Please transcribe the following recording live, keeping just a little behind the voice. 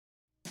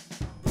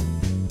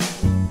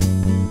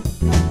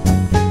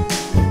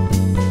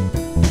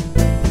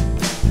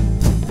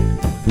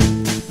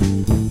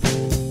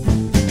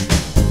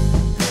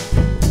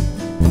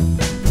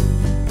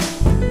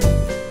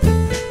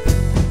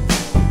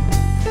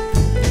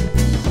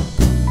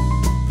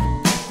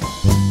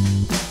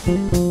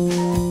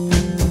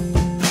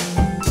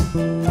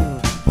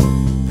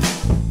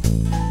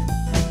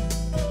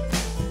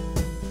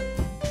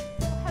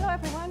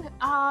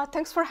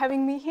for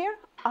having me here.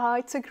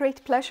 It's a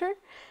great pleasure.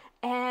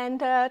 And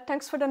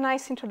thanks for the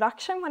nice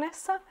introduction,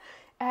 Vanessa.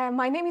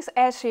 My name is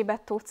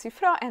Erzsébet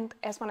Tóth-Czifra, and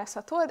as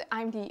Vanessa told,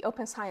 I'm the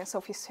Open Science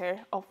Officer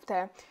of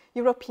the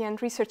European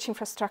Research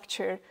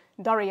Infrastructure,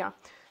 DARIAH.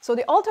 So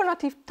the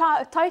alternative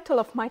title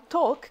of my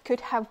talk could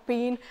have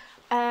been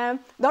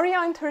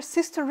DARIAH and her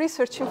sister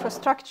research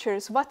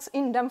infrastructures, what's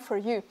in them for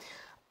you?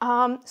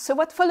 So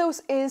what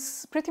follows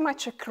is pretty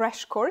much a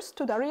crash course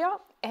to DARIAH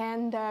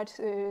and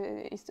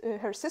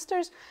her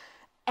sisters,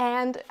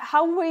 and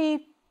how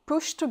we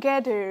push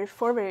together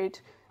forward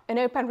an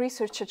open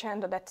research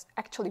agenda that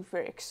actually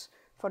works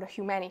for the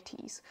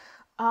humanities.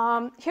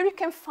 Here you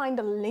can find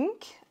a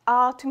link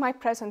to my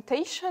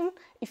presentation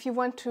if you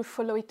want to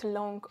follow it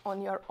along on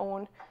your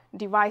own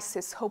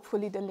devices.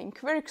 Hopefully the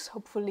link works,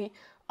 hopefully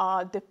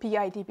the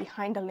PID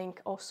behind the link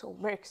also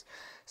works.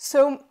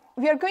 So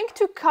we are going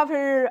to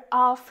cover,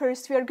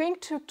 first we are going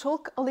to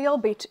talk a little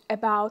bit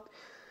about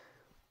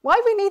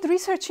why we need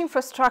research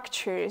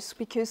infrastructures,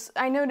 because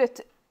I know that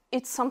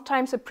it's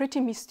sometimes a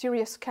pretty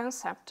mysterious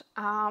concept.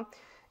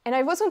 And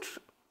I wasn't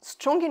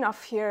strong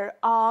enough here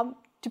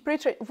to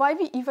portray why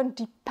we even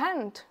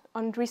depend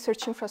on research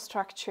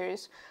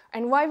infrastructures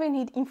and why we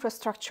need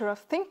infrastructural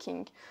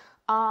thinking.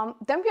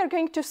 Then we are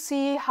going to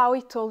see how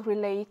it all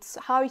relates,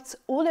 how it's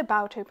all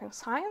about open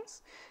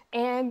science.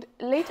 And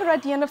later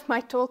at the end of my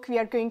talk, we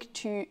are going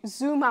to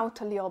zoom out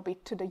a little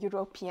bit to the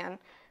European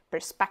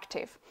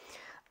perspective.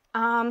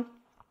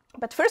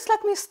 But first,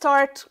 let me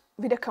start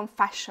with a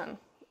confession.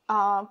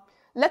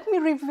 Let me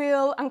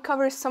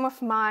uncover some of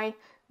my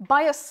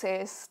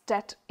biases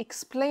that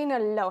explain a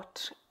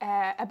lot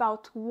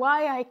about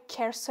why I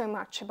care so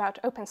much about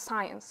open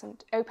science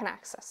and open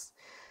access.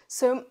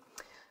 So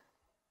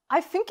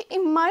I think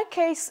in my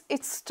case,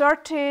 it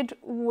started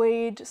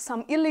with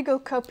some illegal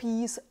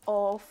copies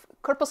of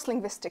corpus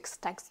linguistics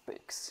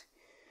textbooks.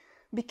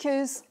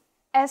 Because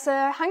as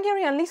a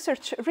Hungarian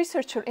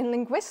researcher in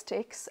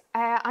linguistics,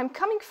 I'm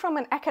coming from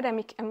an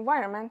academic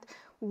environment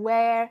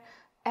where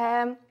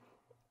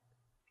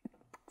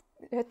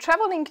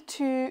traveling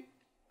to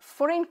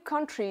foreign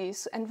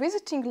countries and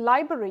visiting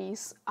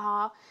libraries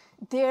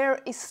there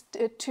is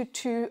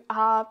to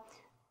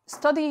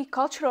study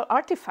cultural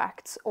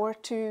artifacts or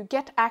to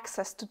get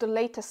access to the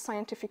latest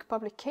scientific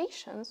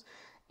publications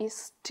is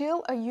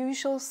still a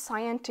usual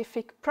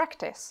scientific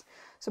practice.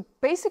 So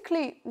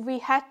basically we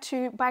had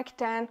to back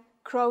then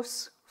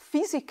cross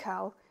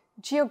physical,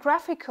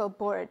 geographical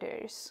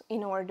borders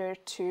in order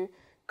to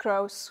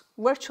cross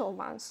virtual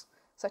ones,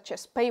 such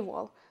as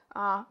paywall.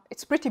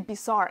 It's pretty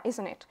bizarre,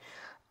 isn't it?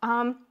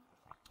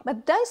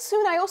 But then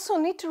soon I also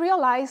need to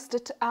realize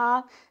that,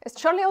 as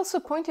Charlie also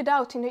pointed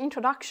out in the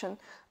introduction,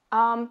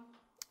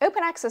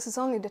 open access is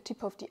only the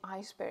tip of the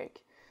iceberg.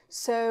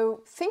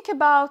 So think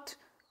about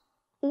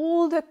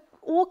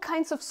all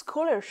kinds of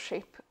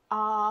scholarship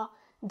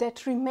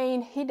that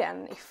remain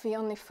hidden if we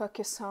only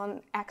focus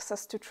on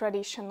access to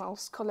traditional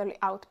scholarly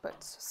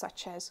outputs,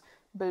 such as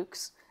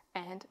books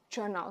and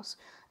journals.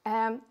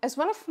 As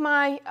one of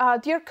my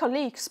dear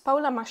colleagues,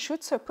 Paula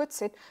Maschutzer,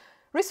 puts it,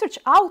 research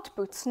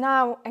outputs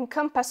now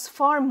encompass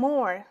far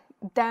more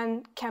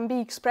than can be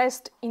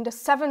expressed in the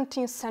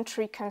 17th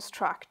century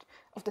construct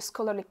of the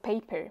scholarly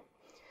paper.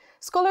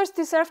 Scholars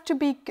deserve to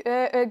be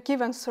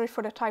given, sorry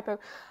for the typo,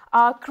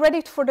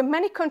 credit for the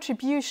many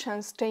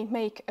contributions they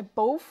make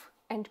above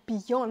and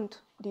beyond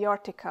the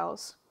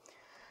articles.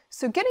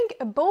 So getting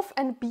above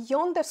and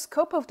beyond the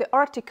scope of the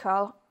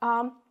article,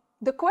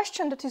 the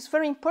question that is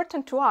very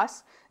important to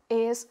us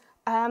is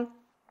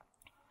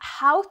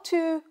how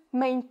to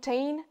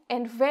maintain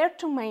and where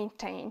to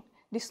maintain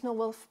these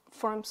novel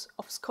forms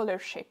of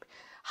scholarship.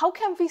 How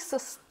can we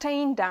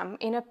sustain them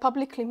in a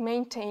publicly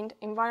maintained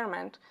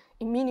environment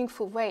in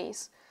meaningful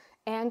ways?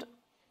 And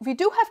we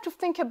do have to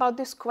think about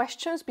these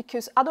questions,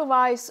 because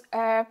otherwise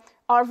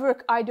our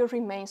work either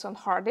remains on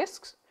hard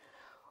disks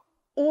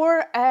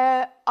or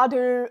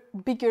other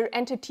bigger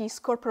entities,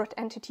 corporate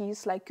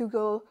entities like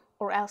Google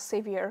or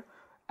Elsevier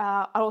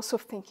are also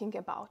thinking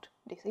about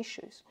these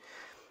issues.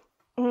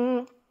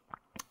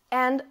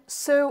 And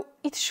so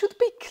it should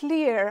be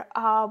clear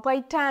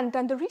by then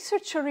that the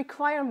researcher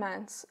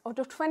requirements of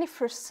the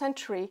 21st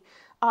century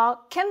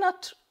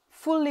cannot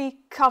fully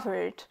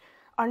covered,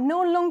 are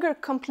no longer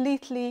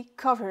completely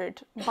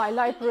covered by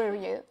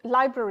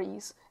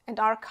libraries and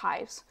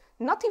archives,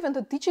 not even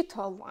the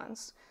digital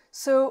ones.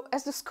 So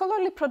as the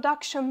scholarly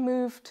production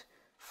moved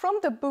from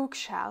the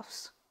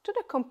bookshelves to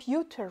the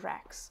computer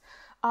racks,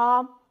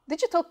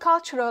 digital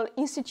cultural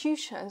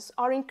institutions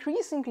are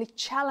increasingly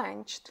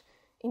challenged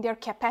in their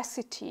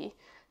capacity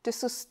to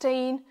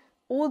sustain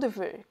all the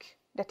work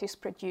that is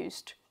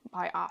produced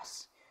by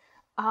us.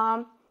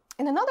 And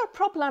another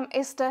problem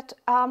is that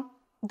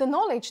the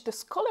knowledge, the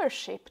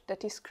scholarship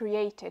that is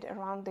created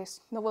around these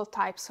novel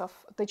types of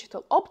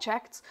digital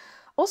objects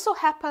also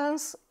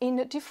happens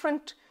in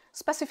different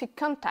specific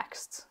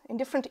contexts, in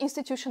different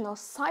institutional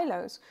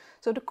silos.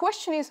 So the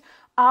question is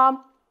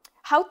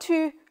how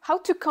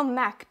to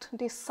connect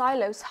these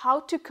silos, how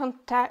to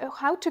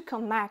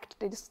connect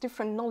these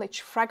different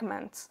knowledge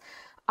fragments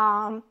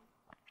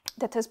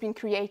that has been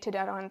created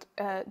around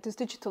these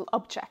digital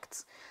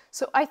objects.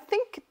 So I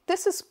think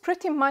this is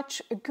pretty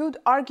much a good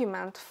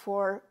argument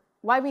for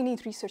why we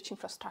need research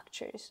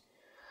infrastructures.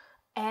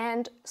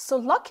 And so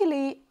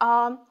luckily,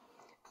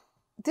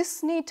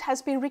 this need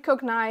has been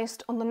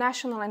recognized on the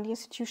national and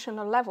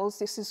institutional levels.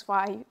 This is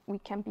why we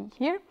can be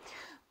here.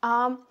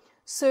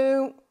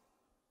 So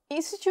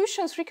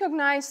institutions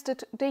recognize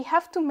that they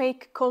have to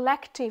make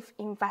collective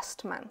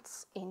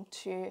investments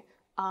into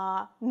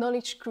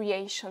knowledge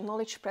creation,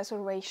 knowledge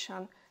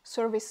preservation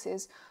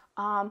services.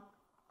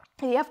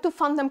 You have to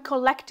fund them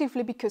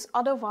collectively because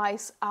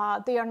otherwise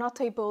they are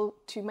not able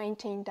to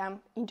maintain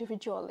them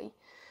individually.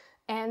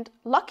 And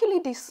luckily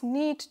this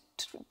need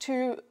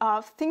to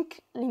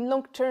think in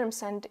long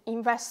terms and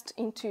invest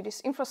into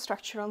these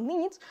infrastructural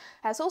needs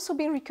has also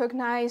been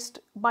recognized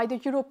by the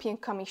European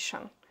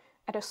Commission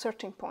at a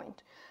certain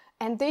point.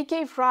 And they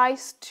gave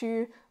rise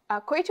to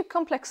quite a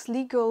complex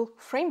legal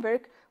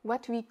framework,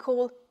 what we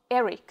call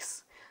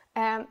ERICS.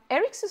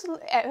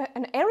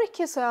 ERIC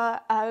is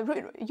a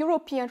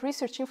European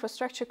Research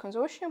Infrastructure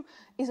Consortium,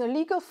 is a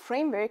legal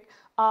framework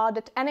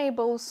that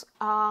enables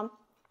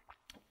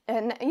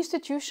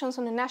institutions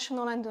on a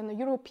national and on a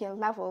European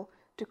level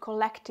to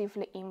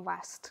collectively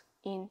invest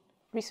in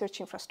research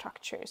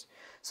infrastructures.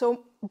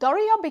 So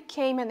DARIAH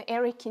became an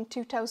ERIC in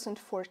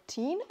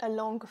 2014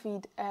 along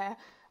with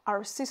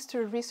our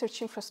sister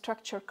research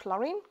infrastructure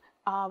CLORIN,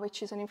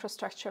 which is an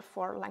infrastructure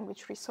for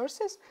language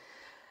resources.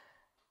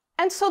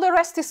 And so the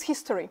rest is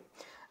history.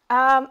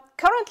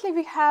 Currently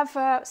we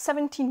have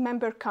 17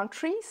 member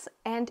countries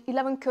and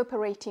 11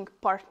 cooperating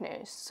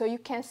partners. So you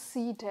can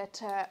see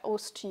that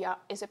Austria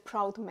is a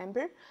proud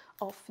member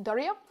of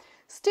DARIAH.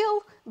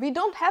 Still, we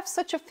don't have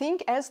such a thing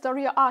as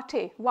DARIAH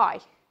AT. Why?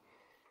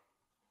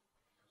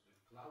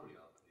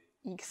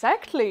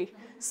 Exactly.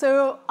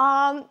 So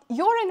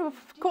you're in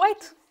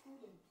quite...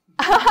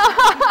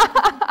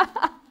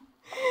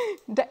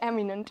 The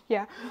eminent,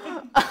 yeah.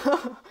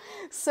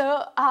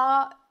 So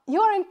you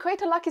are in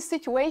quite a lucky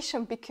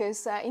situation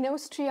because in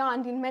Austria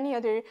and in many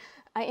other,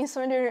 in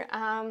some other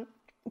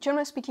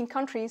German-speaking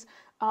countries,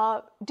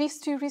 these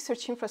two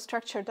research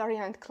infrastructure,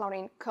 DARIAH and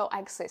CLORIN,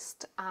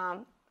 coexist.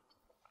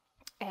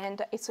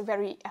 And it's a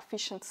very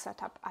efficient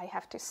setup, I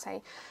have to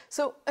say.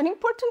 So an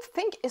important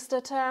thing is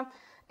that,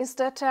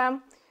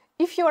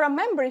 if you're a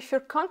member, if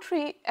your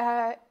country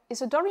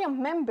is a DARIAH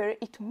member,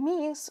 it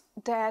means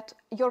that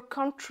your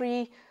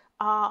country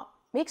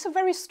makes a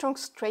very strong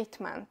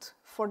statement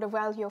for the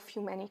value of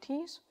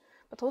humanities,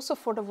 but also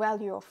for the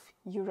value of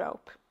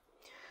Europe.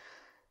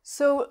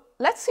 So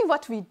let's see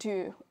what we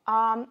do.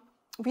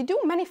 We do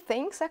many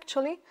things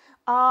actually,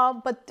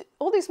 but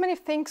all these many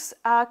things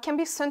can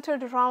be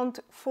centered around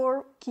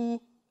 4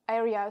 key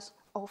areas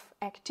of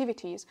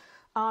activities.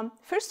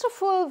 First of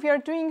all, we are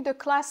doing the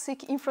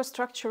classic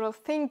infrastructural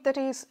thing, that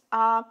is,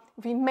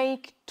 we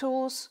make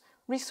tools,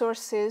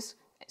 resources,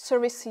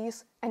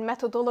 services, and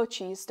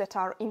methodologies that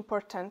are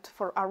important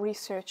for our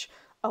research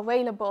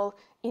available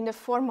in the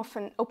form of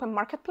an open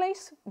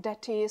marketplace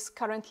that is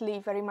currently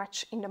very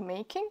much in the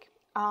making.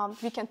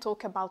 We can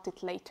talk about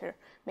it later,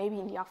 maybe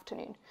in the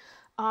afternoon.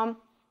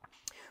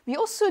 We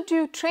also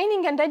do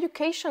training and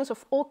educations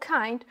of all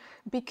kind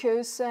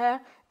because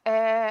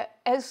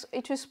as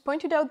it was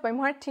pointed out by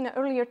Martina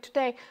earlier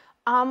today,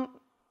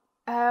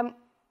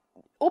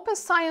 open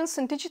science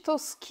and digital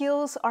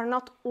skills are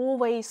not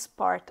always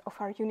part of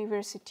our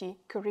university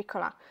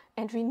curricula,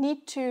 and we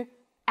need to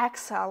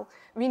excel,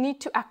 we need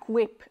to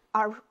equip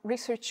our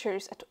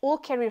researchers at all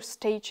career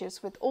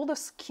stages with all the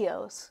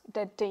skills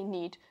that they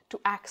need to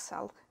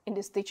excel in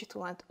this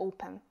digital and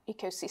open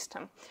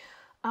ecosystem.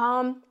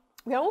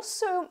 We are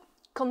also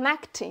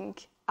connecting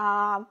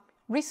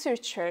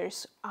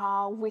researchers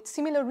with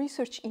similar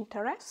research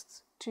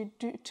interests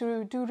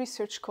to do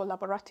research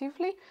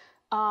collaboratively.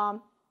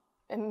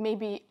 And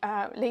maybe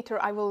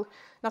later I will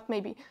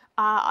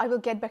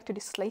get back to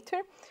this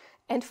later.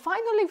 And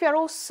finally, we are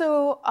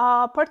also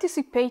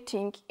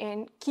participating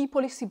in key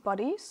policy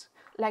bodies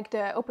like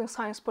the Open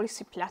Science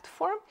Policy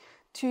Platform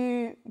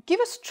to give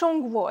a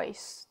strong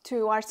voice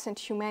to arts and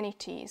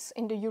humanities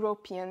in the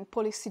European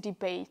policy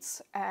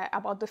debates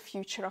about the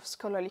future of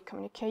scholarly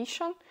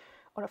communication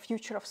or the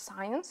future of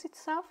science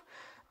itself.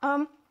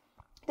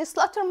 This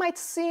latter might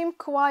seem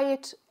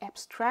quite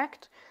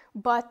abstract,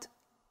 but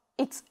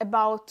it's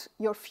about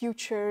your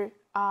future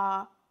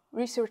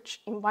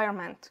research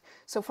environment.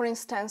 So for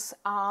instance,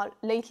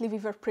 lately we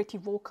were pretty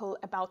vocal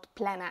about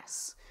Plan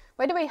S.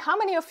 By the way, how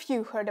many of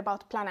you heard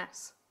about Plan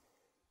S?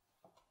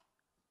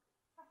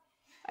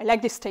 I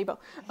like this table.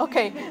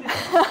 Okay.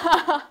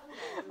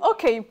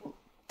 Okay,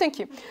 thank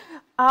you.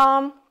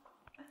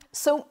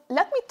 So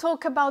let me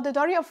talk about the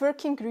DARIAH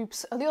working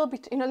groups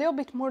in a little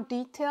bit more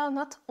detail,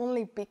 not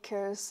only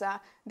because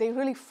they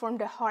really form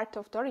the heart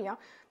of DARIAH,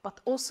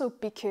 but also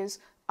because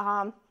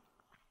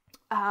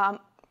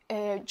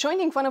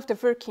joining one of the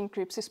working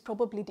groups is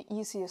probably the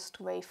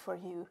easiest way for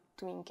you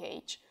to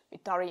engage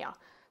with DARIAH.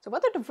 So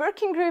what are the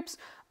working groups?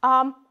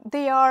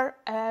 They are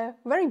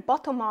very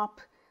bottom-up,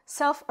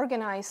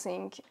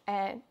 self-organizing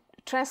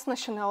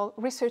transnational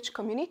research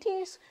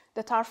communities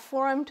that are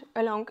formed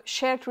along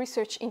shared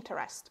research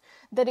interest.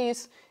 That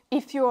is,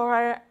 if you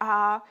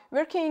are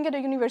working at the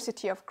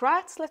University of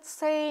Graz, let's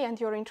say, and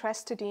you're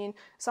interested in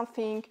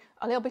something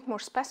a little bit more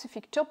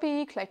specific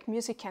topic like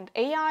music and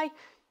AI,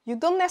 you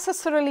don't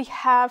necessarily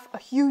have a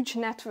huge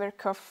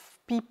network of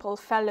people,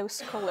 fellow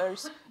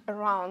scholars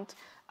around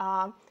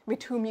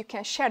with whom you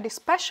can share this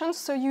passion,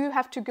 so you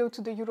have to go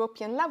to the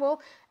European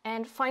level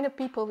and find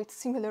people with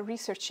similar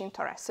research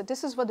interests. So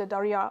this is what the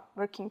DARIAH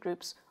working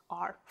groups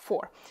are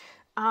for.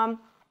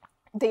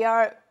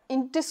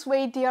 In this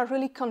way, they are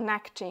really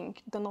connecting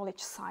the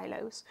knowledge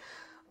silos.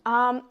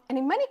 And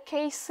in many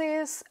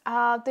cases,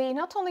 they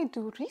not only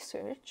do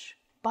research,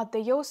 but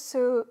they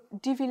also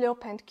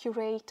develop and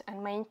curate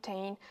and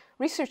maintain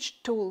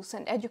research tools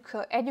and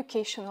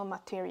educational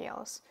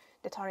materials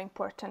that are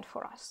important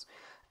for us.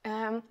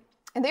 And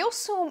they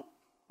also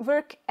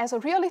work as a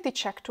reality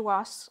check to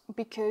us,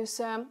 because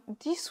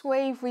this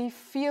way we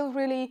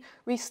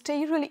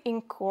stay really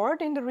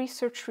anchored in the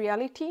research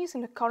realities,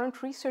 in the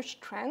current research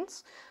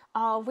trends,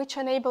 which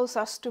enables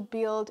us to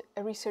build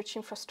a research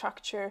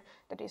infrastructure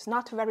that is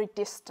not very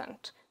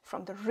distant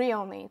from the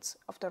real needs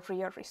of the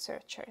real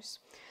researchers.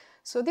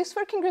 So these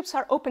working groups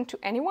are open to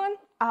anyone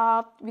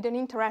with an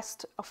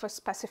interest of a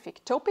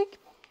specific topic.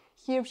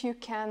 Here you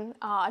can,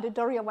 at the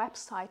DARIAH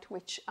website,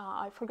 which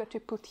I forgot to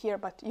put here,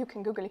 but you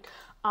can Google it,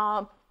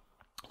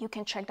 you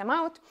can check them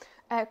out.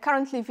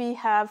 Currently we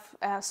have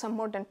some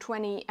more than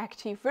 20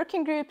 active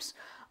working groups.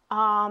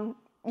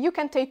 You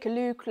can take a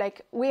look,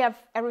 like we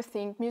have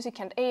everything, music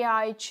and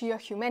AI,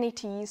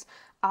 geohumanities,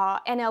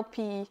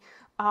 NLP.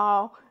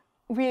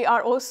 We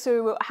are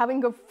also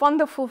having a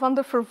wonderful,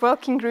 wonderful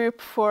working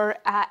group for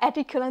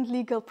ethical and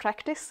legal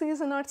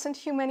practices in arts and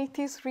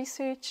humanities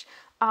research.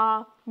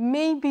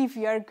 Maybe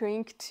we are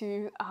going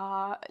to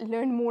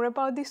learn more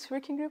about this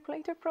working group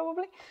later,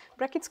 probably,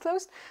 brackets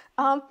closed.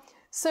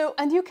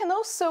 And you can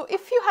also,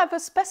 if you have a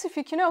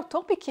specific,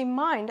 topic in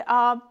mind,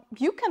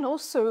 you can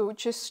also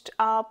just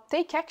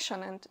take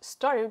action and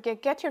start,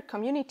 get your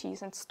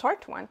communities and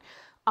start one.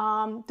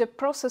 The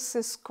process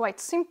is quite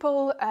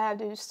simple.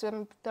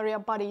 The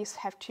DARIAH bodies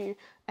have to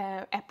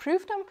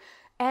approve them.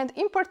 And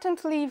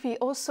importantly, we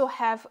also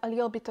have a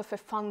little bit of a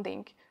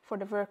funding for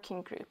the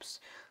working groups.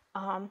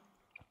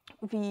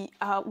 We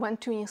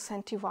want to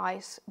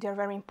incentivize their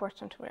very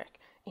important work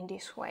in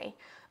this way.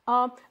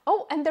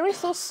 And there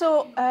is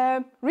also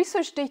a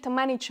research data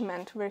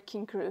management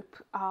working group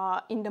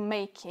in the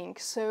making.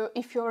 So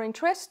if you're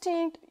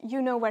interested,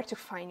 you know where to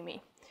find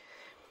me.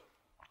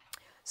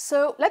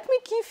 So let me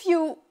give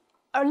you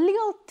a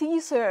little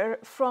teaser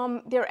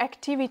from their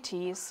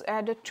activities,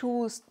 the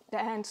tools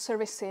and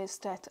services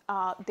that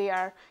they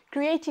are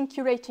creating,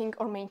 curating,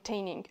 or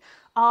maintaining.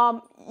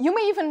 You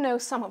may even know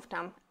some of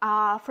them.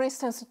 For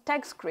instance,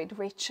 TextGrid,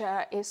 which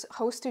is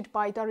hosted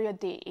by DARIAH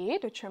DE,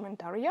 the German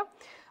DARIAH.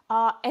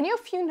 Any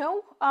of you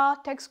know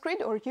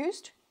TextGrid or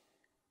used?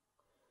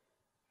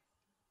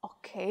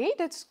 Okay,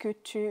 that's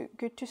good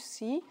to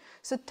see.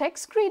 So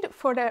TextGrid,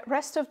 for the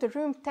rest of the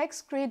room,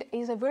 TextGrid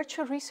is a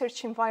virtual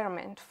research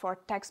environment for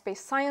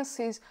text-based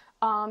sciences.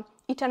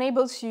 It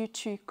enables you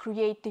to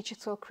create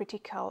digital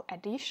critical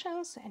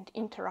editions and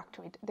interact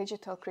with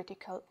digital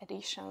critical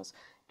editions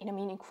in a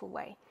meaningful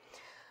way.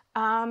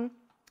 And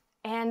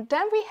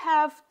then we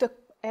have the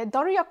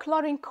DARIAH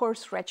Coloring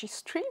Course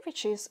Registry,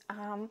 which is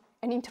an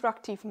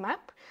interactive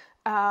map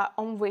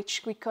on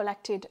which we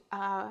collected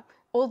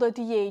all the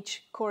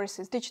DH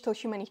courses, digital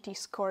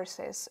humanities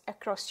courses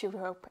across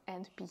Europe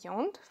and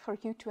beyond for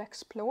you to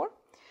explore.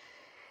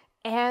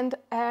 And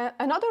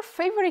another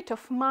favorite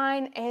of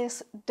mine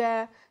is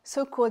the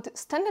so-called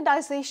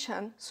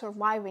Standardization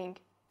Surviving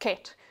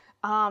Kit.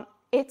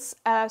 It's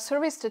a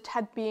service that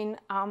had been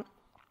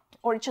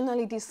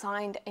originally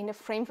designed in the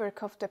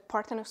framework of the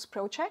Partnership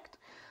project.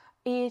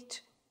 It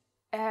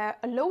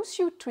allows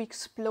you to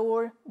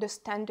explore the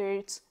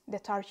standards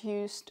that are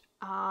used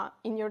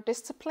in your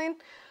discipline.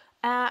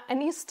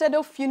 And instead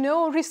of,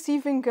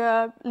 receiving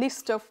a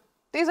list of,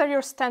 these are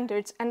your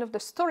standards, end of the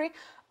story,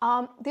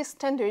 these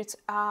standards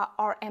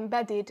are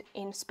embedded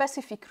in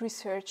specific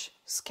research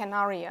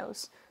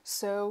scenarios.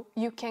 So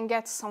you can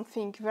get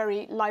something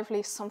very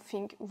lively,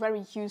 something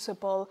very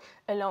usable,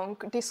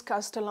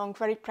 discussed along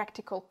very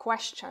practical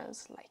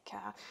questions like,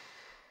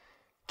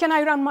 can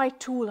I run my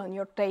tool on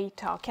your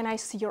data? Can I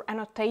see your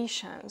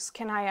annotations?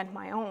 Can I add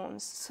my own?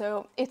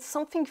 So it's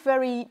something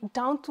very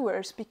down to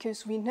earth,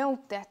 because we know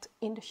that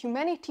in the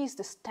humanities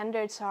the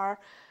standards are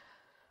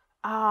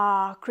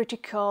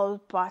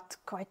critical but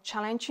quite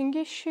challenging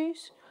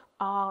issues.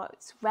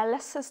 It's well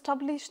less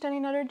established than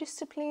in other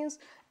disciplines,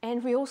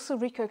 and we also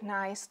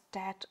recognize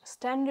that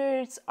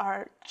standards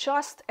are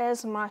just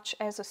as much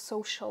as a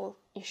social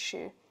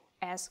issue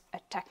as a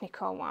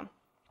technical one.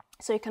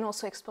 So you can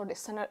also explore the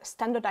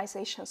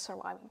Standardization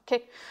Surviving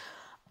Kit.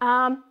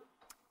 And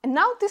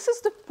now this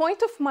is the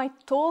point of my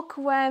talk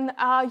when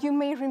you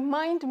may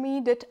remind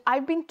me that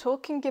I've been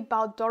talking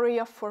about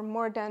DARIAH for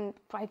more than,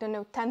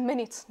 10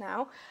 minutes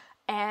now.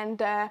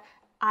 And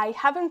I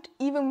haven't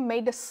even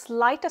made the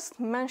slightest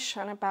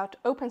mention about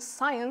open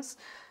science.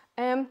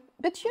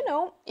 But you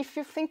know, if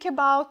you think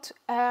about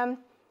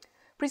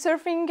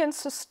preserving and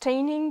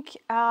sustaining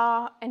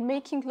and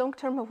making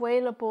long-term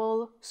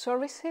available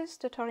services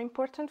that are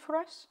important for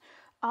us,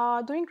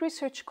 doing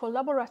research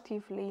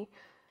collaboratively,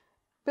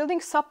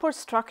 building support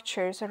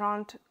structures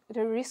around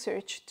the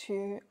research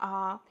to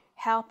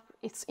help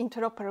its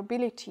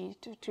interoperability,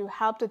 to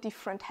help the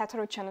different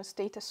heterogeneous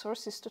data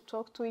sources to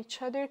talk to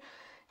each other,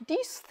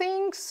 these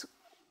things,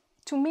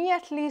 to me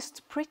at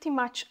least, pretty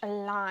much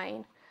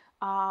align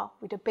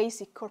with the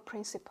basic core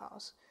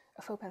principles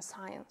of open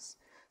science.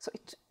 So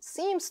it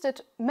seems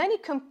that many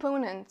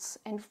components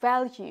and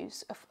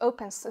values of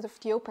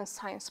the open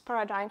science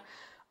paradigm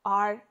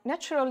are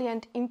naturally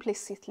and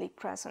implicitly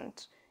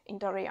present in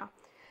DARIAH.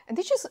 And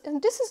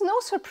this is no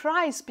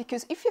surprise,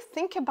 because if you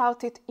think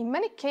about it, in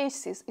many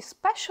cases,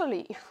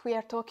 especially if we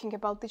are talking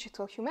about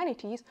digital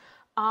humanities,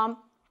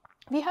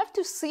 we have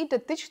to see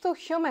that digital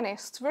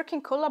humanists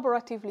working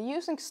collaboratively,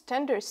 using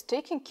standards,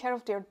 taking care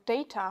of their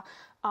data,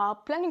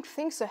 planning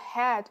things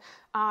ahead,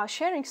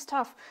 sharing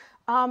stuff,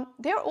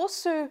 they're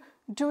also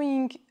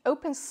doing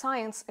open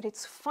science at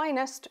its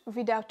finest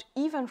without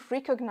even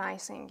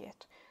recognizing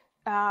it.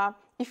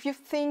 If you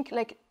think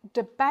like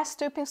the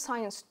best open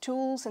science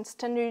tools and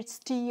standards,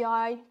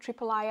 TEI,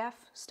 IIIF,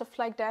 stuff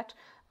like that,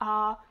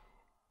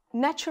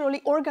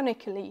 naturally,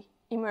 organically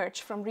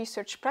emerge from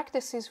research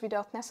practices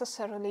without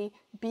necessarily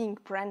being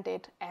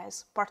branded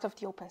as part of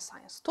the open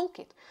science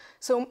toolkit.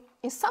 So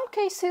in some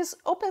cases,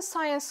 open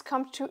science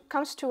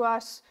comes to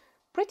us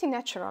pretty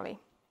naturally.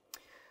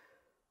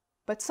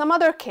 But some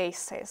other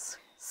cases.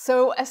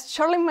 So as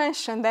Charlie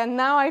mentioned, and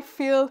now I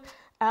feel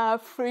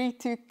free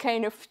to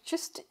kind of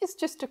it's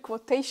just a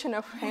quotation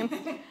of him.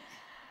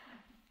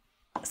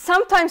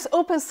 Sometimes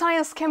open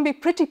science can be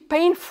pretty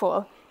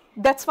painful.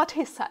 That's what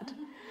he said.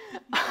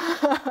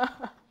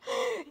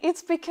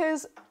 It's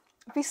because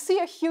we see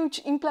a huge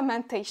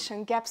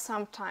implementation gap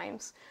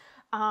sometimes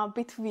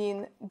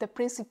between the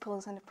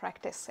principles and the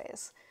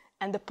practices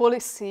and the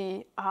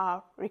policy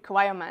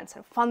requirements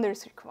and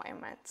funders'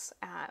 requirements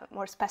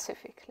more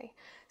specifically.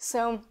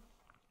 So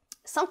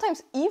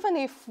sometimes even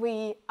if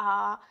we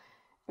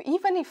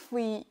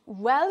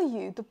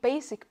value the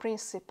basic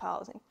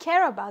principles and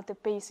care about the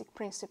basic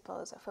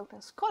principles of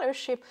open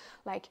scholarship,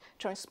 like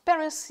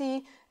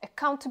transparency,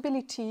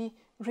 accountability,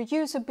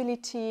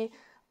 reusability,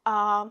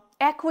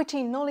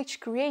 equity, knowledge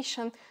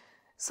creation,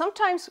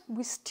 sometimes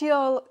we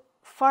still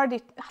find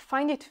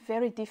it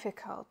very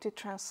difficult to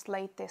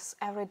translate this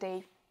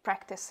everyday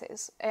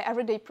practices,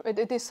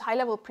 these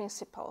high-level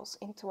principles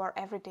into our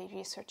everyday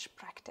research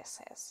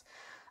practices.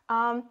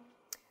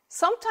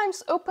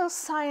 Sometimes open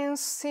science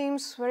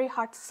seems very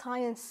hard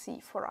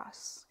sciencey for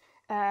us.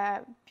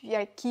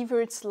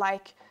 Keywords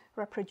like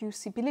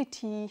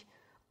reproducibility,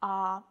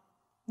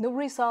 no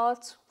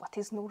results. What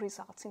is no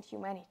results in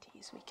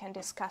humanities? We can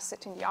discuss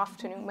it in the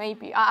afternoon,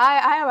 maybe.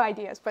 I have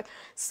ideas, but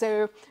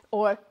so,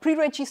 or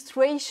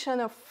pre-registration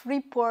of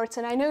reports.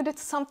 And I know that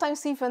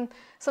sometimes even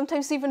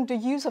the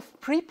use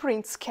of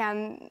preprints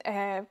can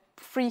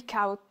freak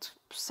out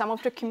some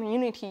of the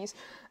communities.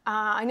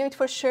 I know it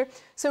for sure.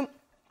 So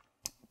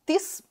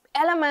these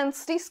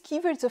elements, these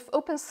keywords of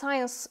open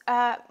science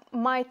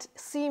might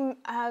seem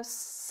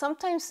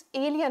sometimes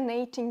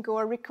alienating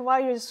or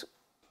requires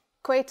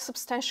quite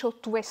substantial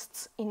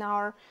twists in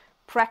our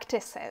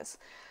practices.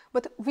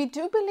 But we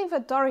do believe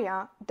at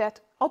DARIAH that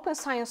open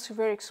science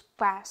works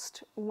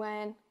best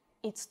when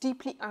it's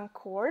deeply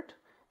anchored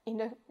in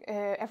the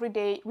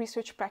everyday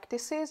research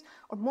practices,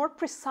 or more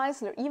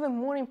precisely, or even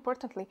more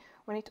importantly,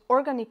 when it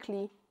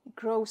organically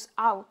grows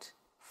out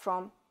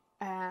from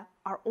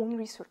our own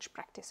research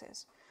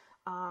practices,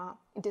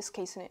 in this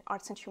case in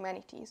arts and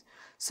humanities.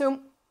 So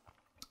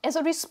as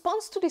a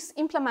response to this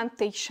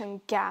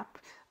implementation gap,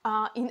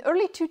 in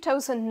early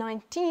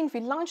 2019,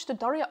 we launched the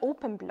DARIAH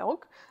Open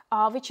blog,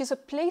 which is a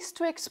place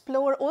to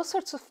explore all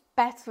sorts of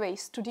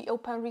pathways to the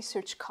open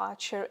research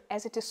culture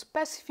as it is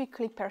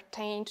specifically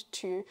pertained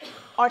to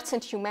arts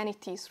and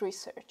humanities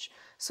research.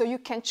 So you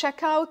can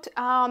check out,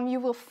 you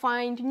will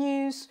find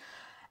news,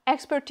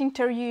 expert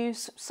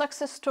interviews,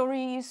 success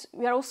stories.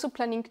 We are also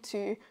planning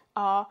to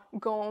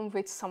go on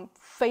with some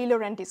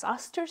failure and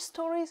disaster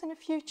stories in the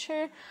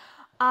future.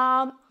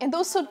 And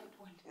also...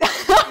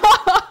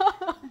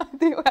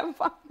 Do you have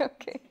one?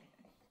 Okay.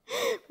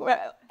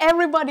 Well,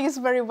 everybody is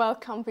very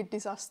welcome with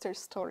disaster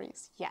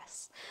stories,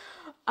 yes.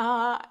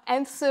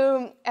 And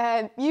so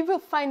you will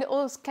find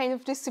all those kind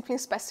of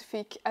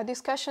discipline-specific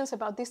discussions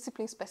about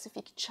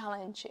discipline-specific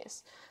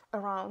challenges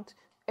around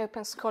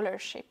open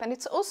scholarship. And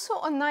it's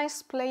also a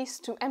nice place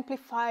to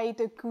amplify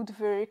the good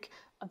work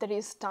that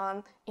is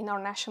done in our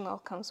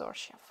national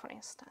consortia, for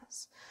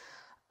instance.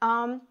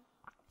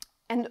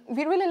 And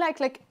we really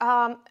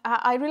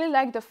I really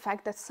like the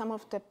fact that some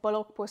of the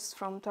blog posts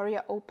from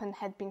DARIAH Open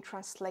had been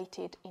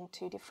translated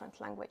into different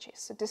languages.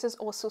 So this is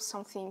also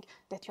something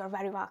that you are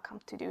very welcome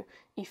to do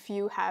if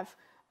you have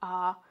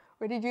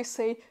what did you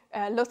say,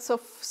 lots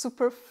of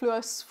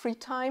superfluous free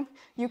time.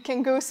 You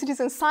can go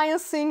citizen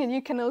sciencing, and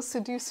you can also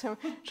do some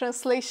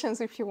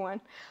translations if you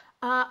want.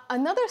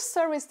 Another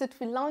service that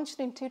we launched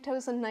in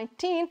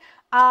 2019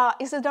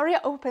 is the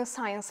DARIAH Open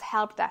Science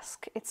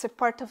Helpdesk. It's a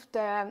part of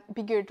the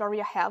bigger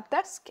DARIAH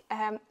Helpdesk.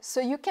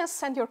 So you can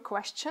send your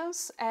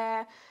questions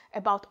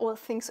about all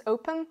things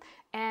open,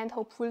 and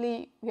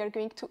hopefully we are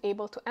going to be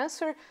able to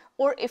answer.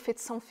 Or if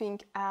it's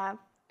something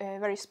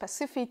very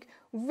specific,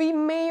 we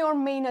may or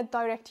may not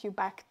direct you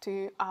back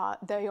to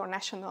your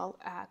national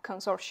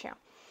consortia.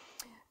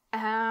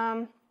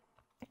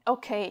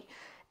 Okay.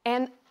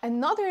 And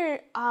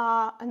another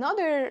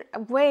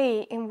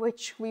way in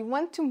which we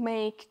want to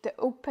make the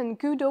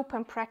good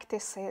open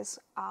practices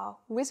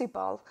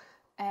visible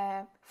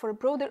for a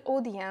broader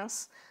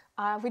audience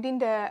within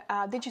the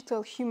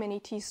digital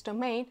humanities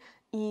domain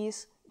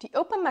is the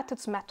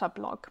OpenMethods meta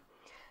blog.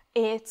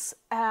 It's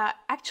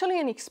actually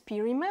an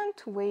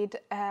experiment with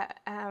a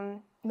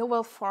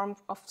novel form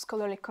of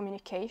scholarly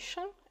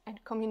communication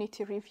and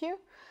community review,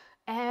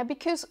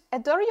 because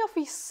at DARIAH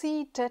we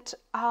see that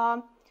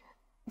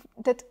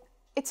that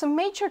it's a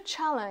major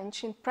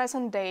challenge in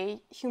present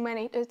day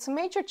humanity. It's a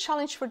major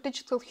challenge for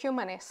digital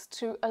humanists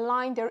to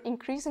align their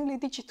increasingly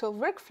digital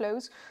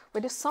workflows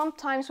with a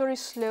sometimes very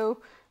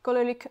slow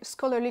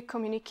scholarly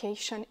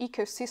communication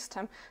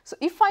ecosystem. So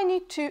if I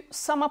need to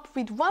sum up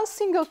with one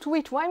single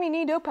tweet why we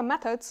need open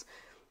methods,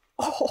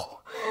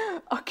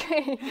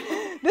 okay,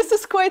 this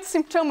is quite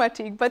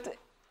symptomatic, but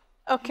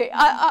okay,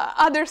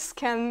 others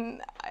can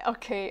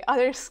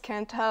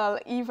tell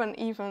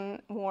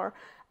even more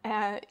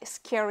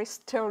scary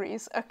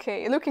stories.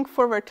 Okay, looking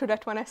forward to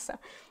that, Vanessa.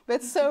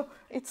 But so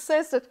it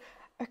says that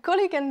a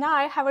colleague and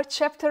I have a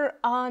chapter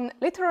on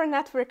literary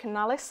network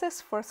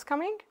analysis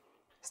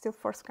still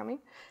forthcoming,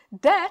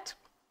 that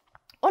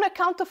on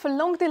account of a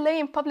long delay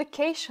in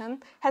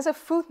publication has a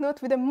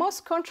footnote with the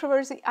most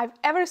controversy I've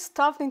ever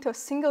stuffed into a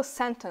single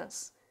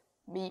sentence.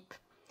 Beep.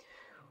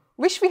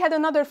 Wish we had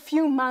another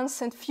few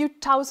months and few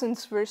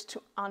thousands words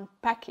to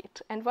unpack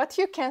it. And what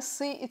you can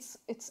see, it's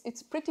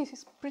pretty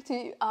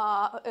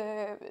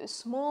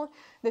small.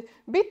 That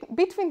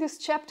between this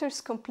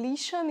chapter's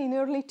completion in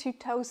early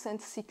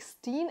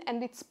 2016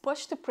 and its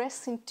push to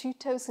press in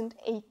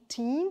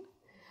 2018,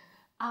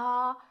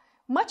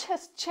 much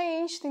has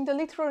changed in the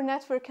literary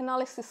network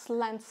analysis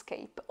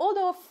landscape.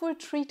 Although a full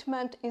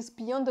treatment is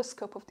beyond the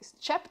scope of this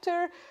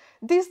chapter,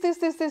 this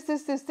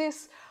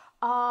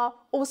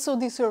also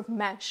deserve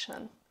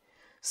mention.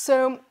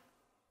 So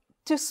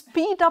to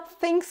speed up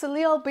things a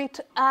little bit,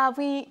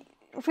 we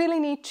really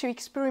need to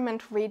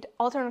experiment with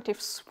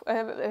alternative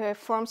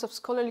forms of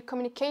scholarly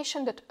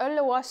communication that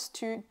allow us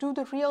to do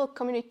the real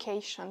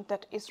communication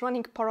that is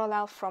running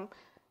parallel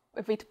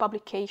with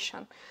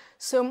publication.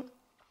 So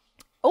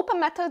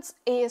OpenMethods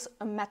is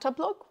a meta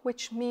blog,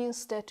 which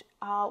means that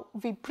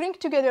we bring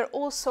together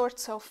all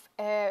sorts of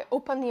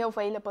openly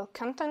available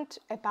content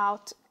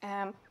about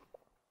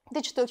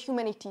digital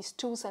humanities,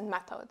 tools and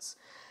methods.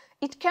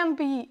 It can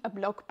be a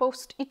blog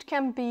post, it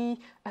can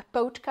be a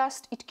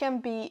podcast, it can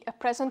be a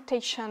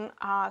presentation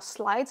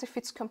slides if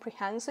it's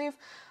comprehensive,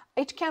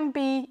 it can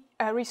be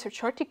a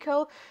research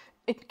article,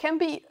 it can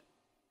be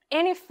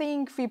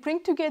anything. We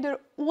bring together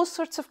all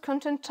sorts of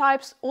content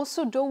types,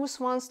 also those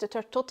ones that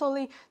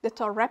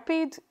are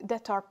rapid,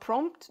 that are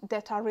prompt,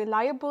 that are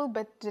reliable,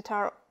 but that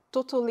are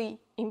totally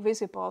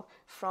invisible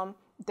from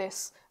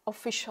this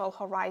official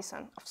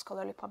horizon of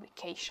scholarly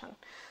publication.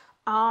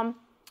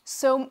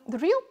 So the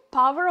real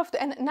power of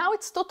and now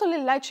it's totally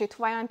legit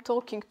why I'm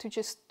talking, to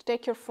just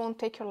take your phone,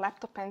 take your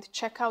laptop and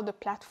check out the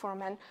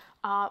platform and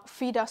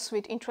feed us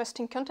with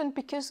interesting content,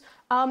 because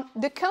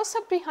the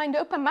concept behind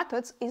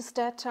OpenMethods is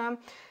that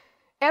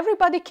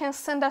everybody can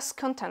send us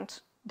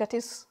content that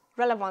is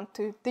relevant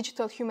to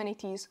digital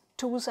humanities,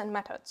 tools and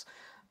methods.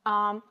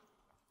 And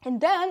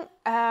then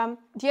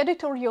the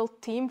editorial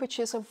team, which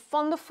is a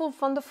wonderful,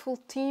 wonderful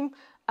team,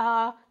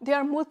 they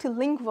are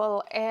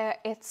multilingual.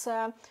 It's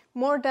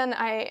more than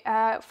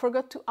I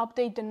forgot to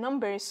update the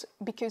numbers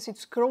because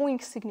it's growing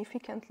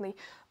significantly.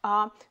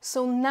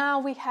 So now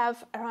we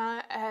have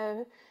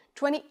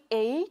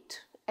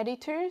 28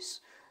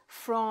 editors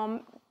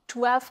from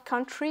 12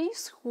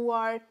 countries who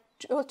are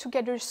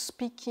together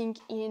speaking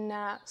in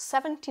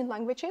 17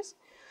 languages.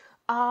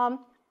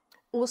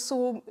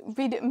 Also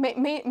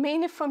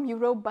mainly from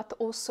Europe, but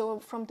also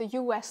from the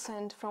US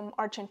and from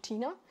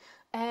Argentina.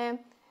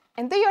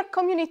 And they are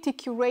community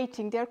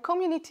curating, they are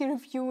community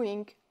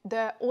reviewing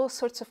all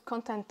sorts of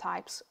content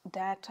types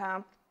that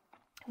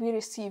we're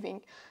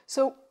receiving.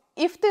 So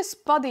if this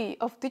body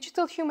of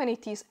digital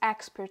humanities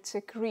experts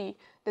agree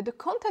that the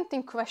content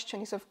in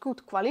question is of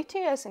good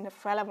quality, as in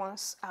of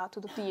relevance to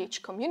the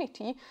DH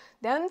community,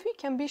 then we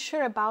can be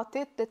sure about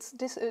it. That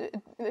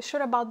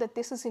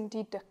this is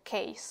indeed the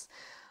case.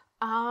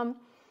 And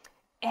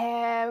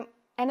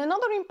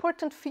another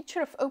important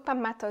feature of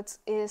OpenMethods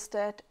is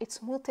that it's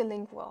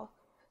multilingual.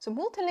 So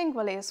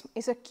multilingualism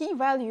is a key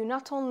value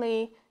not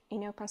only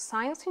in open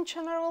science in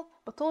general,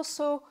 but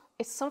also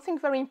it's something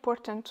very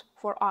important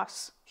for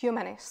us,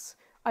 humanists.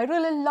 I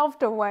really love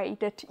the way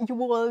that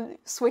you all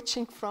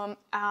switching from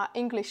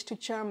English to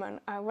German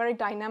very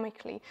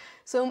dynamically.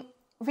 So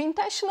we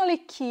intentionally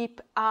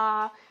keep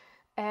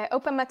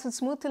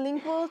OpenMethods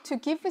multilingual to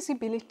give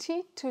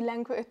visibility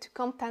to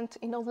content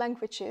in all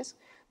languages,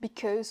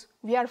 because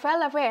we are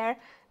well aware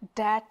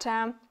that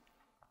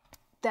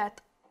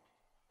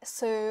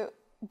so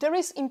there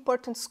is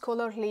important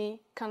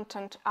scholarly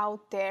content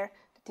out there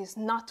that is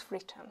not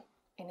written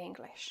in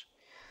English.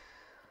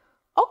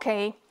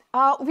 Okay,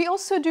 we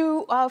also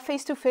do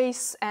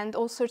face-to-face and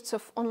all sorts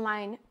of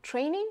online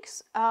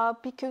trainings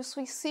because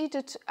we see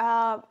that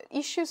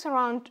issues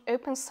around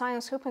open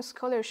science, open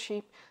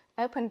scholarship,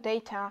 open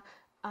data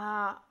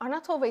are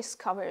not always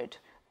covered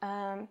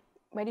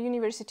by the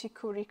university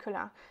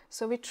curricula.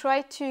 So we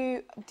try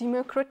to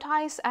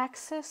democratize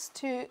access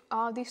to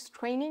these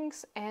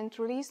trainings and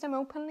release them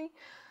openly.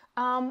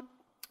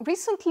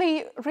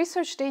 Recently,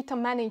 research data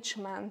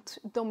management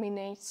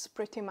dominates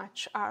pretty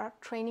much our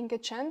training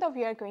agenda.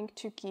 We are going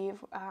to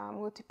give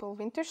multiple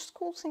winter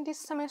schools in this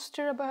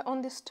semester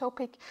on this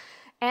topic.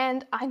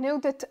 And I know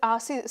that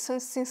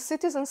since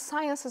citizen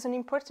science is an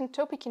important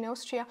topic in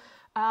Austria,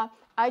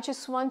 I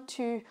just want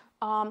to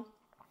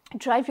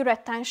drive your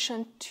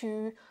attention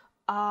to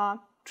a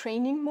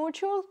training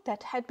module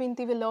that had been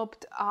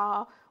developed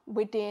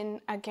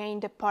within, again,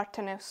 the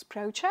Parthenos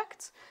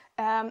projects.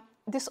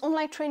 This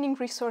online training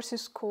resource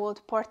is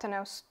called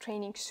Parthenos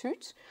Training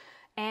Suite,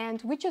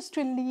 and we just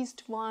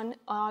released one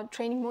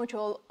training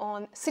module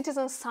on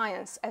citizen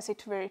science as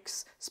it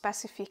works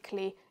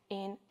specifically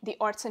in the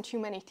arts and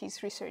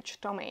humanities research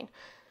domain.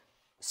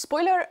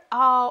 Spoiler,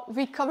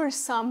 we cover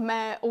some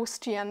nice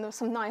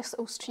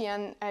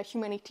Austrian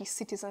humanities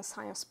citizen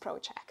science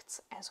projects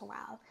as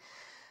well.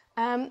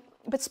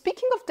 But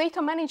speaking of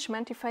data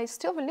management, if I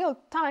still have a little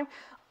time,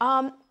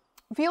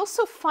 we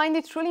also find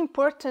it really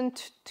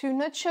important to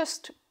not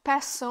just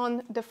pass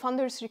on the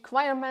funders'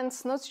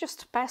 requirements, not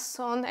just pass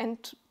on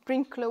and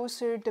bring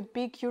closer the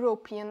big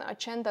European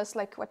agendas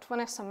like what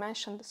Vanessa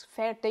mentioned, this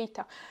fair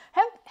data.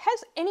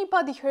 Has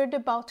anybody heard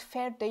about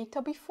fair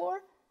data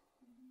before?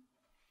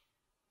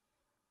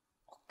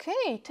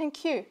 Okay,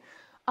 thank you.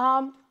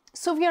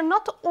 So we are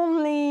not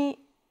only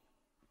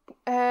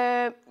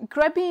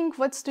grabbing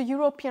what's the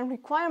European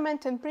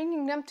requirement and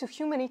bringing them to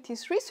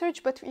humanities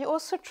research, but we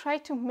also try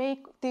to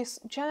make these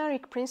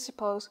generic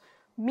principles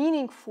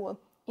meaningful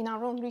in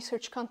our own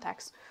research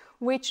context,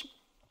 which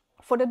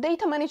for the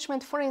data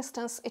management, for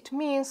instance, it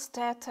means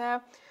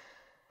that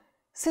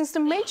since the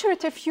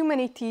majority of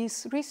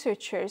humanities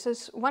researchers,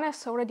 as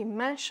Vanessa already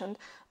mentioned,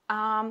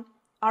 are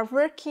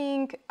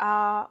working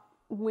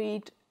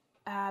with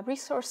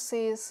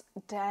resources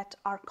that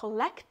are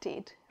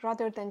collected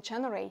rather than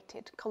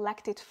generated,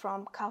 collected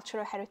from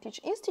cultural heritage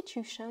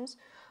institutions,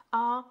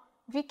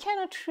 we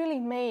cannot really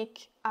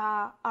make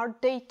our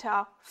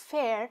data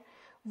fair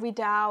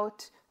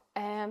without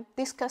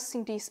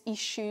discussing these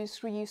issues,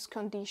 reuse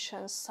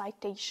conditions,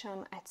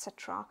 citation,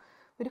 etc.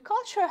 with the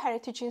cultural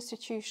heritage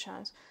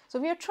institutions. So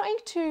we are trying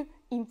to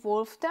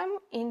involve them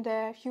in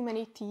the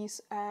humanities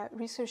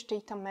research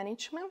data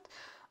management.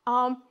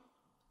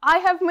 I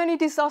have many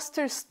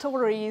disaster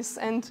stories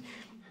and,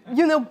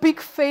 you know, big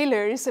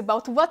failures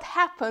about what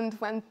happened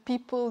when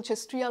people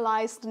just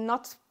realized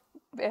not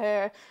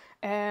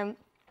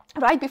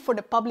right before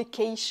the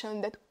publication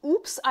that,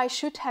 oops, I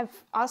should have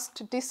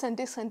asked this and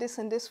this and this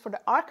and this for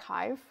the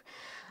archive.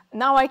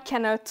 Now I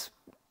cannot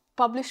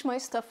publish my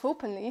stuff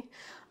openly.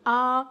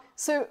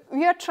 So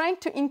we are trying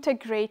to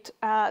integrate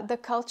the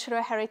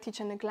cultural heritage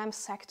and the GLAM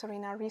sector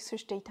in our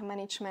research data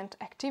management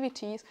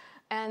activities.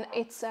 And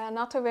it's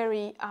not a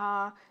very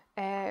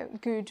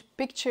good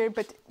picture,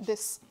 but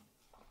this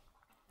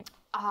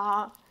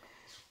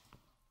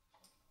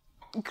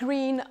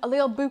green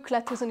little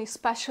booklet is an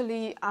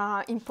especially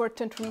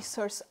important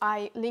resource.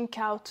 I link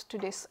out to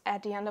this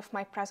at the end of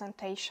my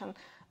presentation.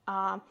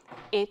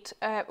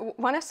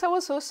 Vanessa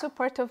was also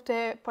part of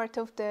the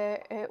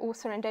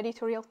author and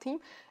editorial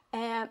team,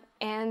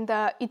 and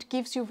it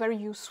gives you very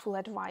useful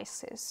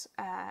advices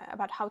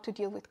about how to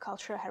deal with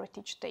cultural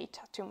heritage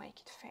data to make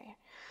it fair.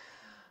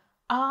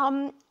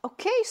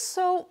 Okay,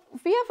 so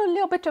we have a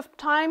little bit of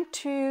time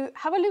to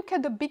have a look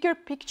at the bigger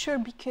picture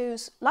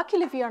because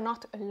luckily we are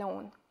not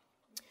alone.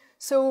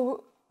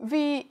 So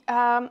here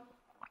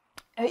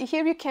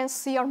you can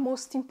see our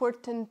most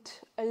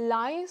important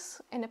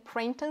allies and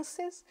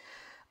acquaintances.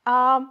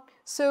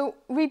 So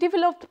we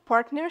developed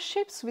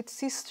partnerships with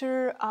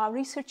sister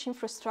research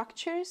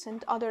infrastructures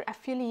and other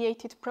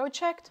affiliated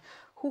projects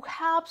who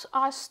helps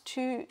us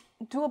to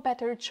do a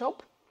better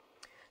job,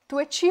 to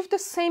achieve the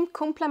same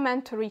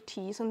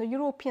complementarities on the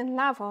European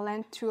level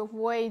and to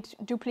avoid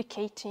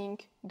duplicating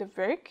the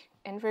work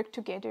and work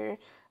together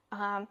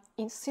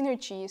in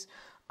synergies.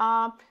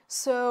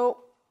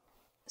 So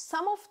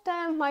some of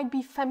them might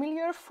be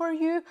familiar for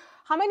you.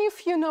 How many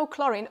of you know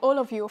chlorine? All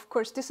of you, of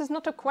course. This is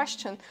not a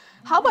question.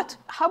 How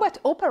about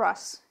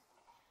operas?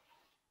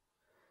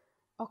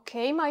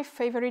 Okay, my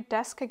favorite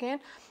desk again.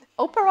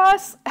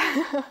 Operas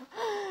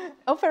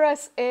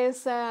Operas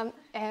is a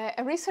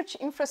research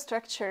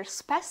infrastructure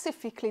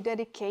specifically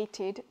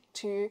dedicated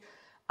to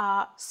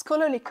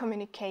scholarly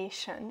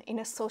communication in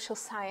the social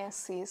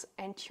sciences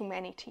and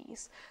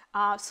humanities.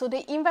 So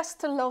they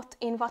invest a lot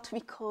in what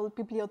we call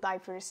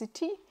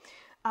bibliodiversity,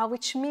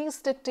 which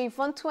means that they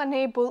want to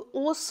enable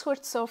all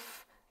sorts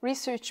of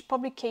research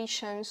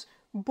publications,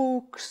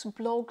 books,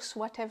 blogs,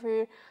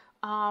 whatever,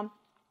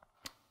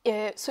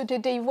 so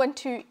that they want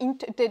to,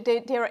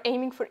 they are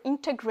aiming for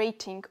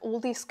integrating all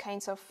these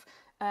kinds of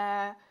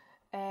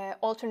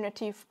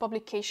alternative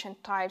publication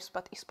types,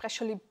 but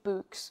especially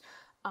books,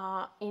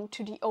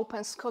 into the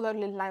open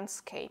scholarly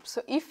landscape.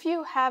 So if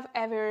you have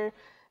ever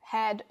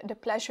had the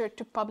pleasure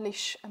to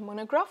publish a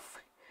monograph,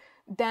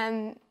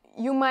 then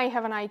you might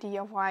have an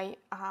idea why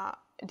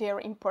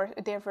their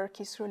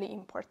work is really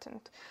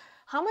important.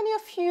 How many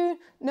of you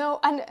know,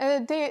 and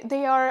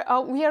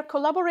we are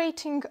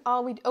collaborating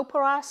with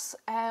Operas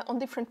on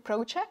different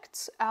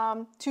projects.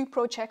 2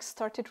 projects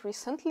started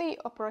recently,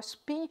 Operas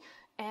P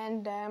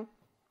and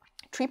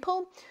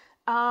Triple,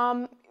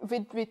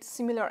 with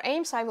similar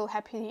aims. I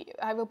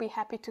will be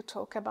happy to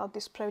talk about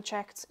these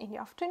projects in the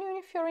afternoon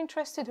if you're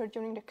interested, or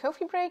during the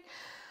coffee break.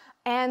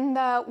 And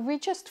we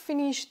just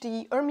finished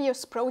the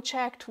Ermios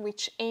project,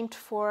 which aimed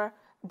for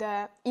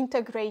the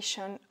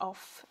integration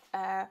of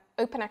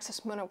open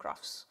access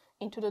monographs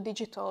into the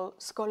digital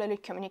scholarly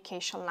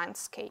communication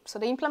landscape. So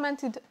they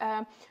implemented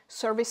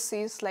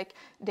services like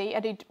they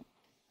added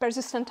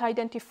persistent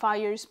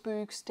identifiers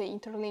books, they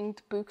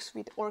interlinked books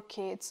with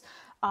ORCIDs,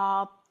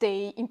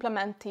 they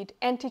implemented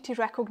entity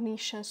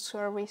recognition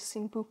service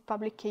in book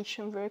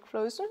publication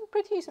workflows, and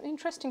pretty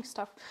interesting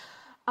stuff.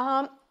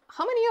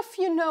 How many of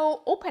you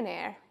know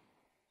OpenAir?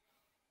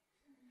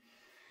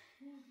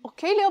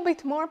 Okay, a little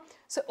bit more.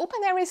 So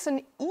OpenAir is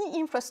an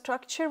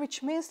e-infrastructure,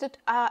 which means that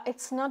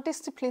it's not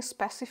discipline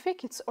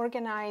specific. It's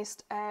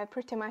organized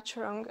pretty much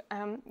along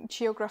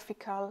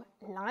geographical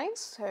lines.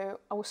 So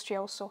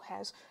Austria also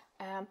has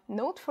a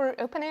node for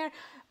OpenAir.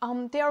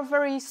 They are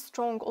very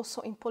strong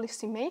also in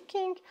policy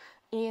making,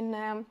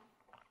 in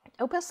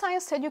open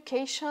science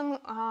education,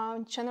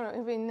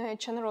 in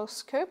general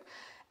scope.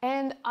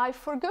 And I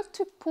forgot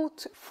to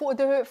put for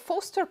the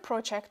Foster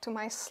project to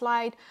my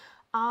slide,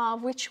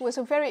 which was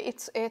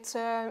it's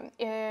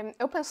an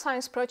open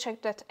science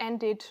project that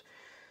ended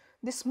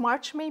this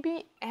March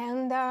maybe,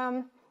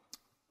 and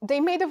they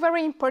made a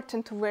very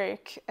important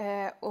work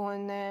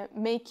on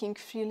making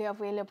freely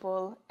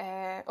available,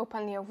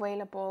 openly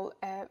available,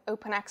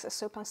 open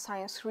access, open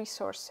science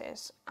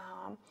resources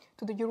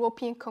to the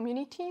European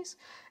communities.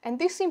 And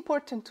this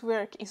important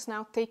work is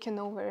now taken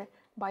over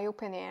by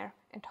OpenAir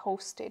and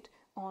hosted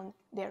on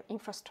their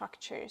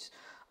infrastructures.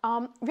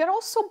 We are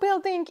also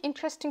building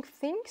interesting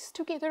things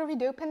together with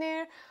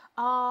OpenAir.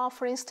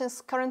 For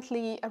instance,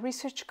 currently a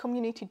research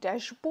community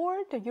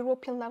dashboard, a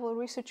European level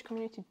research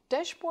community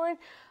dashboard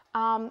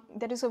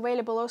that is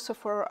available also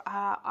for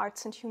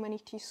arts and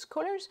humanities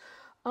scholars.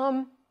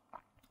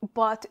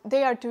 But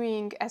they are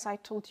doing, as I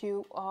told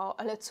you,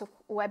 lots of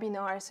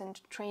webinars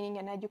and training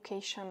and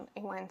education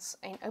events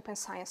in open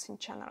science in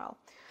general.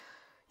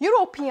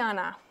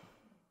 Europeana.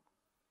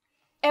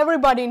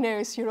 Everybody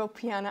knows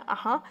Europeana,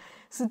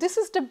 So this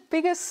is the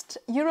biggest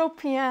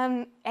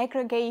European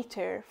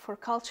aggregator for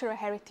cultural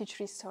heritage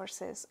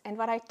resources. And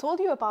what I told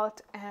you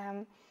about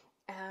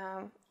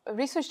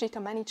research data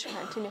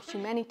management in the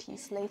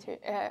humanities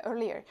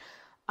earlier.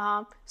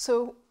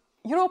 So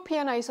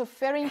Europeana is a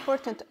very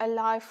important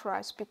ally for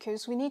us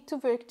because we need to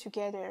work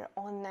together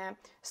on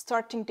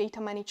starting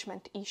data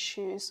management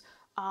issues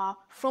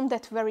from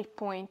that very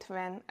point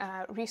when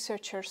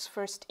researchers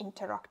first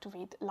interact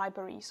with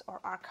libraries or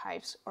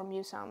archives or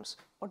museums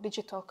or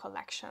digital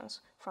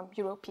collections from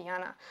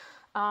Europeana.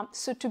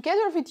 So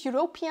together with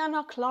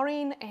Europeana,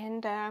 Clarin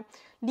and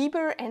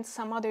Liber and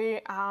some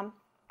other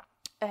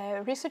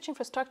research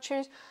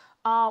infrastructures,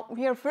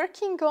 we are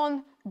working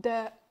on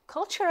the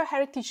Cultural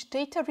Heritage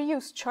Data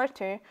Reuse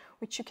Charter,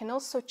 which you can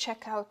also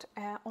check out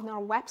on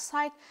our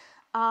website.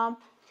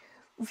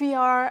 We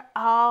are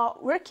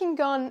working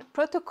on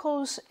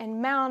protocols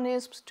and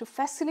mechanisms to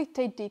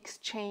facilitate the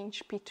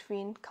exchange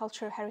between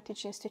cultural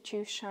heritage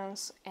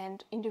institutions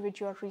and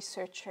individual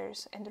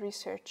researchers and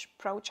research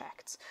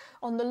projects.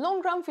 On the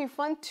long run, we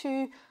want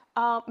to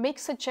make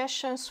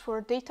suggestions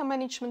for data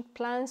management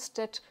plans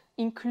that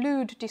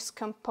include this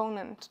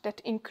component,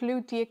 that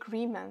include the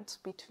agreement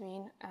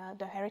between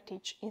the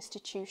heritage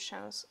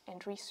institutions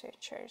and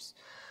researchers.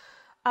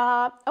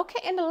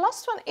 Okay, and the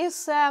last one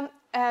is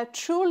a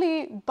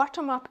truly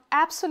bottom-up,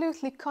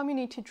 absolutely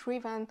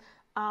community-driven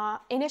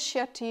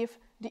initiative,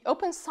 the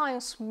Open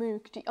Science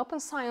MOOC, the Open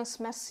Science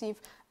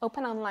Massive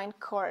Open Online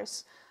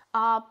Course.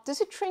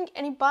 Does it ring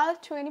any bell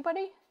to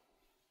anybody?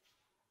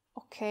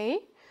 Okay.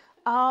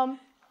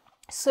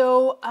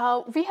 So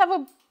we have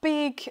a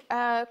big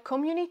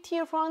community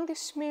around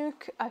this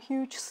MOOC, a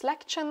huge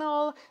Slack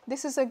channel.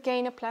 This is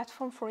again a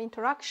platform for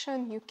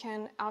interaction. You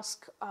can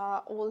ask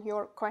all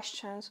your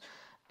questions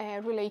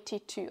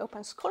related to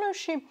open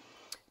scholarship.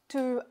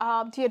 To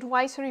the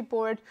advisory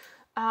board,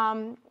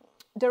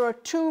 there are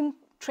two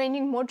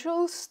training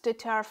modules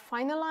that are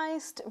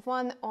finalized,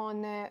 one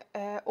on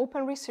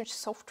open research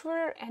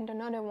software and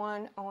another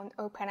one on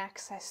open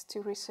access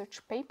to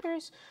research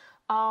papers.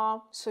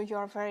 So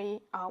you're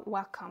very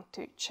welcome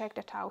to check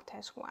that out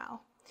as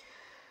well.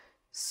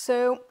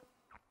 So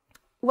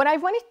what I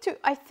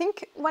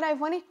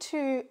wanted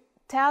to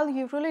tell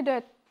you really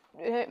that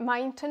my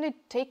intended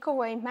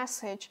takeaway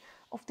message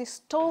of this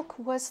talk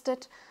was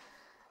that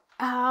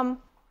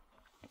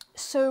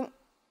so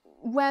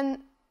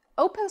when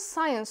open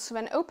science,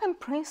 when open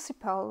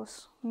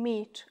principles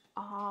meet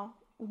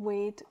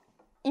with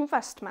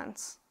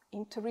investments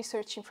into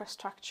research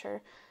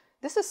infrastructure,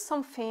 this is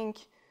something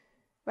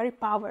very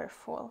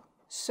powerful.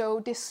 So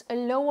this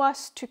allows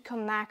us to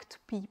connect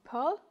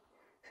people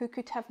who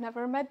could have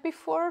never met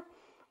before,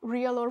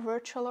 real or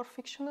virtual or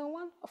fictional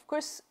one. Of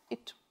course,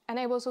 it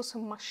enables also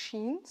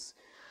machines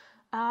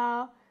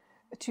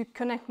to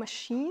connect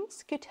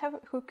machines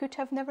who could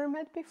have never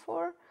met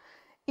before.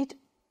 It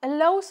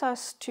allows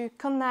us to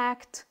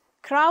connect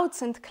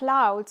crowds and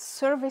clouds,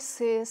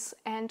 services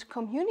and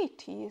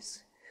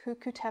communities who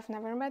could have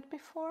never met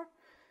before.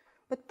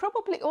 But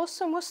probably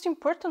also most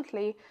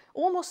importantly,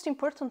 almost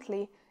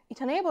importantly,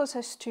 it enables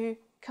us to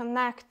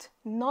connect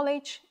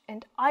knowledge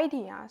and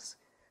ideas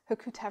who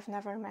could have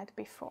never met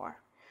before.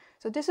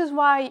 So this is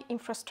why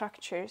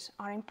infrastructures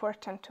are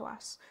important to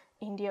us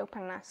in the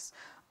openness.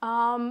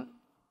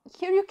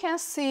 Here you can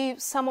see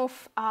some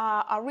of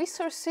our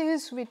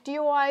resources with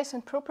DOIs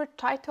and proper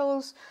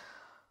titles.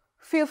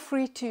 Feel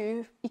free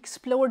to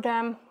explore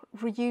them,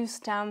 reuse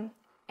them,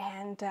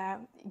 and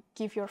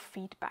give your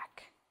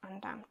feedback on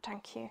them.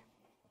 Thank you.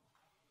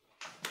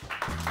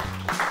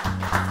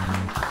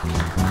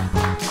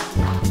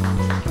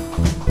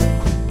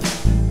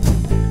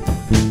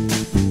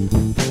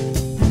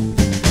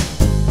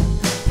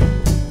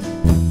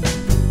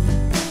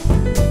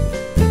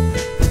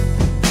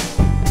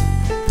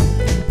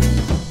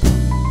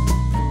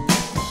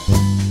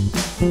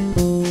 Thank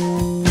you.